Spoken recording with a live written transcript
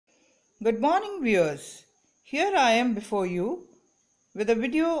Good morning viewers. Here I am before you with a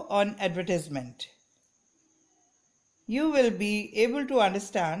video on advertisement. You will be able to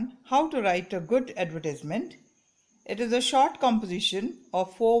understand how to write a good advertisement. It is a short composition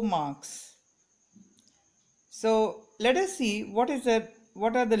of 4 marks. So let us see what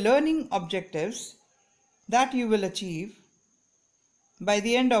are the learning objectives that you will achieve by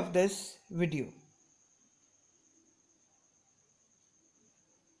the end of this video.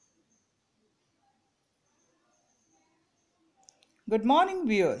 Good morning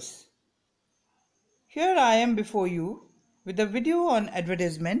viewers. Here I am before you with a video on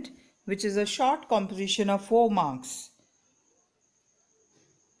advertisement, which is a short composition of 4 marks.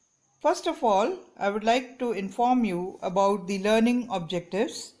 First of all, I would like to inform you about the learning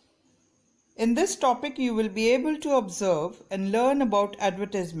objectives. In this topic, you will be able to observe and learn about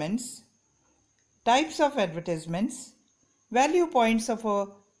advertisements, types of advertisements, value points of a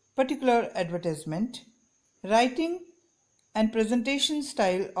particular advertisement, writing and presentation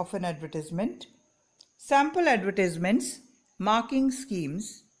style of an advertisement, sample advertisements, marking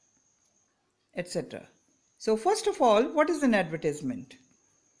schemes, etc. So first of all, what is an advertisement?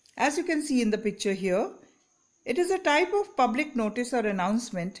 As you can see in the picture here, it is a type of public notice or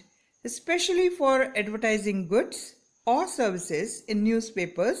announcement, especially for advertising goods or services in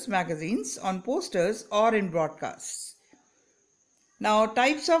newspapers, magazines, on posters or in broadcasts. Now,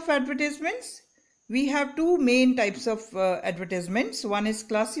 types of advertisements. We have 2 main types of advertisements. One is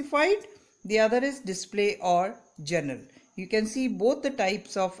classified, the other is display or general. You can see both the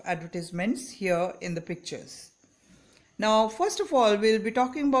types of advertisements here in the pictures. Now, first of all, we'll be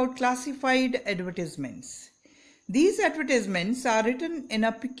talking about classified advertisements. These advertisements are written in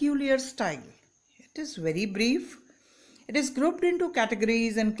a peculiar style. It is very brief. It is grouped into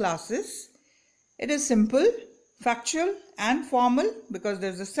categories and classes. It is simple, factual and formal because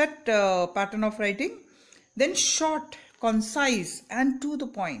there's a set pattern of writing. Then short, concise and to the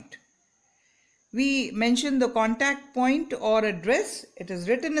point. We mention the contact point or address. It is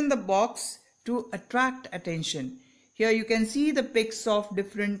written in the box to attract attention. Here you can see the pics of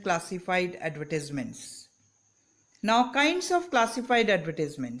different classified advertisements. Now, kinds of classified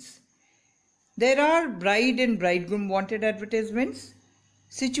advertisements. There are bride and bridegroom wanted advertisements,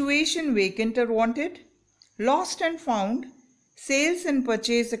 situation vacant or wanted, lost and found, sales and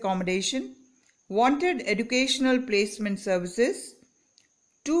purchase accommodation, wanted educational placement services,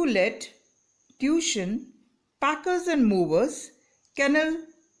 to let, tuition, packers and movers, kennel,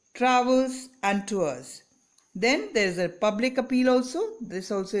 travels and tours. Then there is a public appeal also.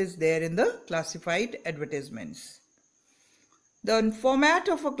 This also is there in the classified advertisements. The format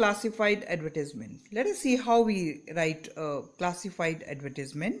of a classified advertisement. Let us see how we write a classified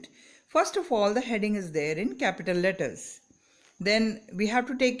advertisement. First of all, the heading is there in capital letters. Then we have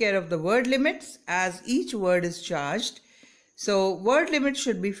to take care of the word limits as each word is charged. So word limit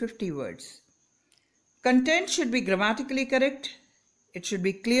should be 50 words. Content should be grammatically correct. It should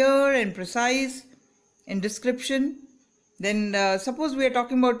be clear and precise in description. Then suppose we are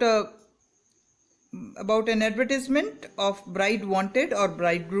talking about an advertisement of bride wanted or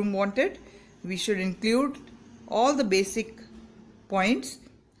bridegroom wanted. We should include all the basic points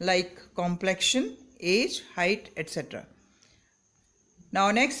like complexion, age, height, etc.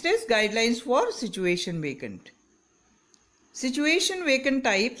 Now next is guidelines for situation vacant. Situation vacant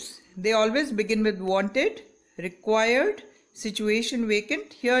types, they always begin with wanted, required, situation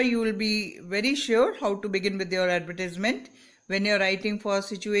vacant. Here you will be very sure how to begin with your advertisement when you are writing for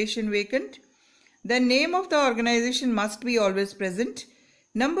situation vacant. The name of the organization must be always present.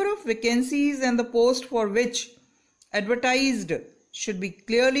 Number of vacancies and the post for which advertised should be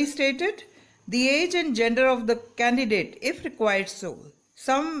clearly stated. The age and gender of the candidate if required so.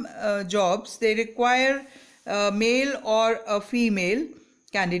 Some jobs they require a male or a female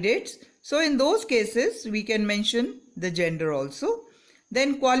candidates. So in those cases we can mention the gender also.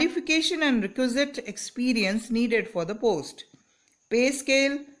 Then qualification and requisite experience needed for the post. Pay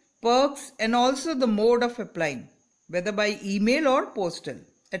scale, perks and also the mode of applying, whether by email or postal,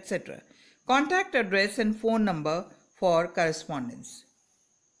 etc. Contact address and phone number for correspondence.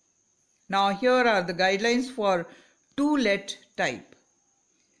 Now here are the guidelines for to let type.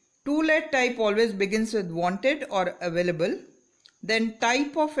 To let type always begins with wanted or available. Then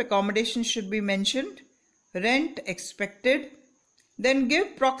type of accommodation should be mentioned. Rent expected. Then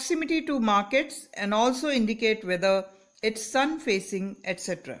give proximity to markets and also indicate whether it's sun facing,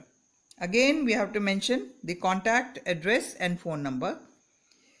 etc. Again we have to mention the contact address and phone number.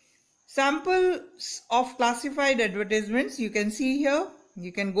 Samples of classified advertisements you can see here.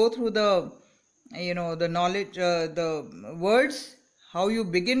 You can go through the the knowledge, the words how you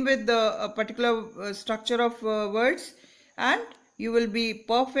begin with a particular structure of words, and you will be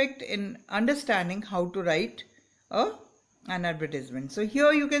perfect in understanding how to write an advertisement. So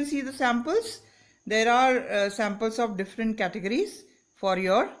here you can see the samples. There are samples of different categories for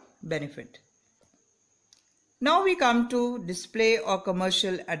your benefit. Now we come to display or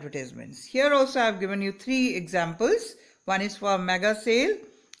commercial advertisements. Here also I have given you 3 examples. One is for mega sale,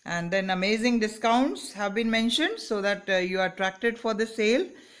 and then amazing discounts have been mentioned so that you are attracted for the sale,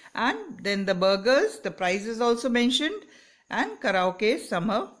 and then the burgers, the price is also mentioned, and karaoke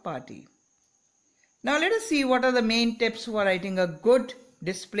summer party. Now let us see what are the main tips for writing a good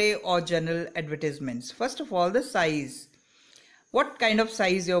display or general advertisements. First of all, the size. What kind of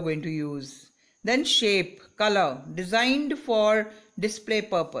size you are going to use. Then shape, color, designed for display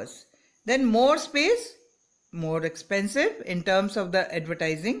purpose. Then more space, more expensive in terms of the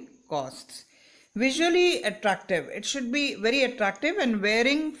advertising costs. Visually attractive. It should be very attractive, and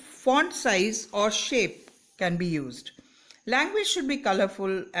varying font size or shape can be used. Language should be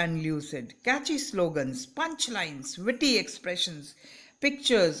colorful and lucid. Catchy slogans, punchlines, witty expressions,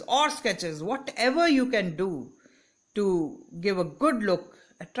 pictures or sketches, whatever you can do to give a good look,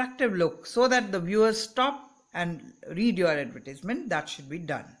 attractive look, so that the viewers stop and read your advertisement, that should be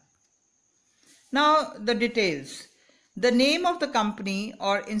done. Now the details. The name of the company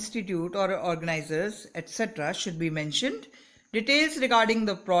or institute or organizers, etc. should be mentioned. Details regarding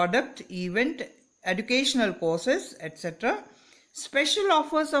the product, event, educational courses, etc. Special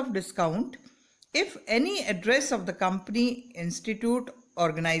offers of discount. If any, address of the company, institute,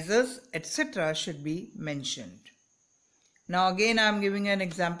 organizers, etc. should be mentioned. Now again I am giving an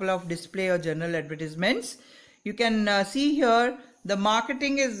example of display or general advertisements. You can see here the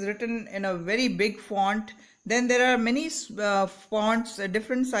marketing is written in a very big font. Then there are many fonts,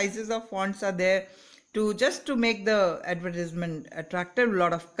 different sizes of fonts are there just to make the advertisement attractive. A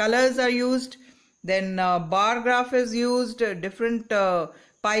lot of colors are used. Then bar graph is used, different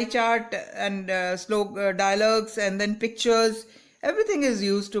pie chart and dialogues, and then pictures. Everything is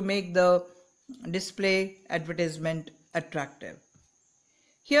used to make the display advertisement attractive.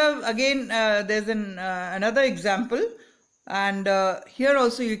 Here again there's another example, and here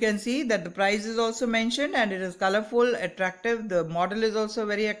also you can see that the price is also mentioned, and it is colorful, attractive. The model is also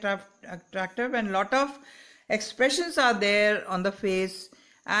very attractive, and lot of expressions are there on the face,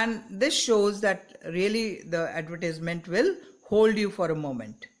 and this shows that really the advertisement will hold you for a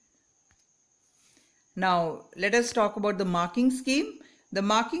moment. Now let us talk about the marking scheme. The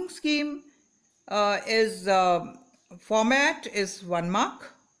marking scheme is format is 1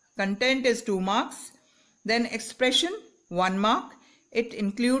 mark, content is 2 marks, then expression 1 mark. It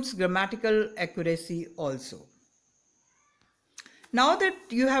includes grammatical accuracy also. Now that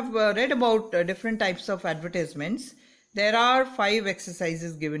you have read about different types of advertisements, there are 5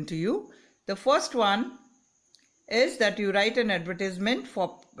 exercises given to you. The first one is that you write an advertisement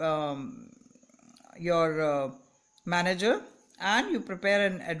for your manager, and you prepare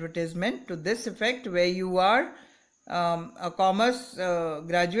an advertisement to this effect, where you are a commerce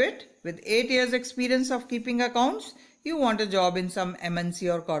graduate with 8 years experience of keeping accounts. You want a job in some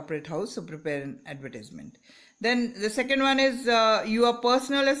MNC or corporate house, so prepare an advertisement. Then the second one is you are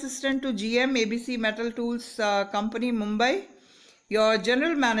personal assistant to GM ABC Metal Tools Company, Mumbai. Your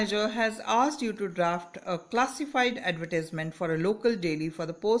general manager has asked you to draft a classified advertisement for a local daily for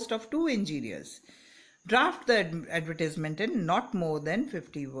the post of 2 engineers. Draft the advertisement in not more than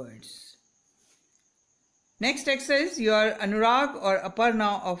 50 words. Next exercise, you are Anurag or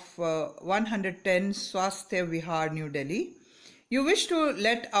Aparna of 110 Swasthya Vihar, New Delhi. You wish to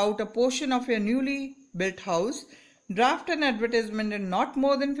let out a portion of your newly built house. Draft an advertisement in not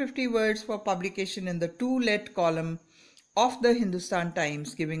more than 50 words for publication in the To Let column of the Hindustan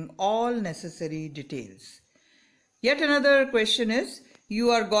Times, giving all necessary details. Yet another question is,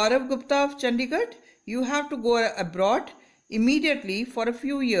 you are Gaurav Gupta of Chandigarh. You have to go abroad immediately for a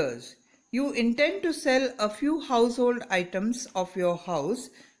few years. You intend to sell a few household items of your house.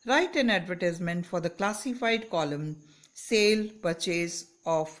 Write an advertisement for the classified column, sale, purchase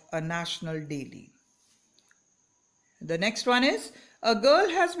of a national daily. The next one is, a girl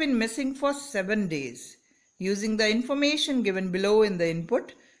has been missing for 7 days. Using the information given below in the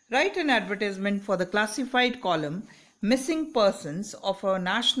input, write an advertisement for the classified column, missing persons of a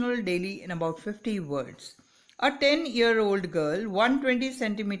national daily in about 50 words. A 10-year-old girl, 120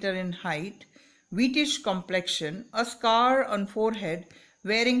 centimeter in height, wheatish complexion, a scar on forehead,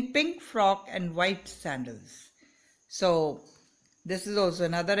 wearing pink frock and white sandals. So this is also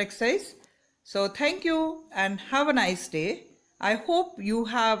another exercise. So thank you and have a nice day. I hope you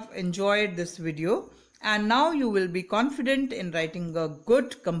have enjoyed this video. And now you will be confident in writing a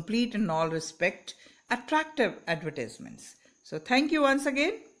good, complete in all respect, attractive advertisements. So thank you once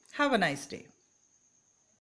again. Have a nice day.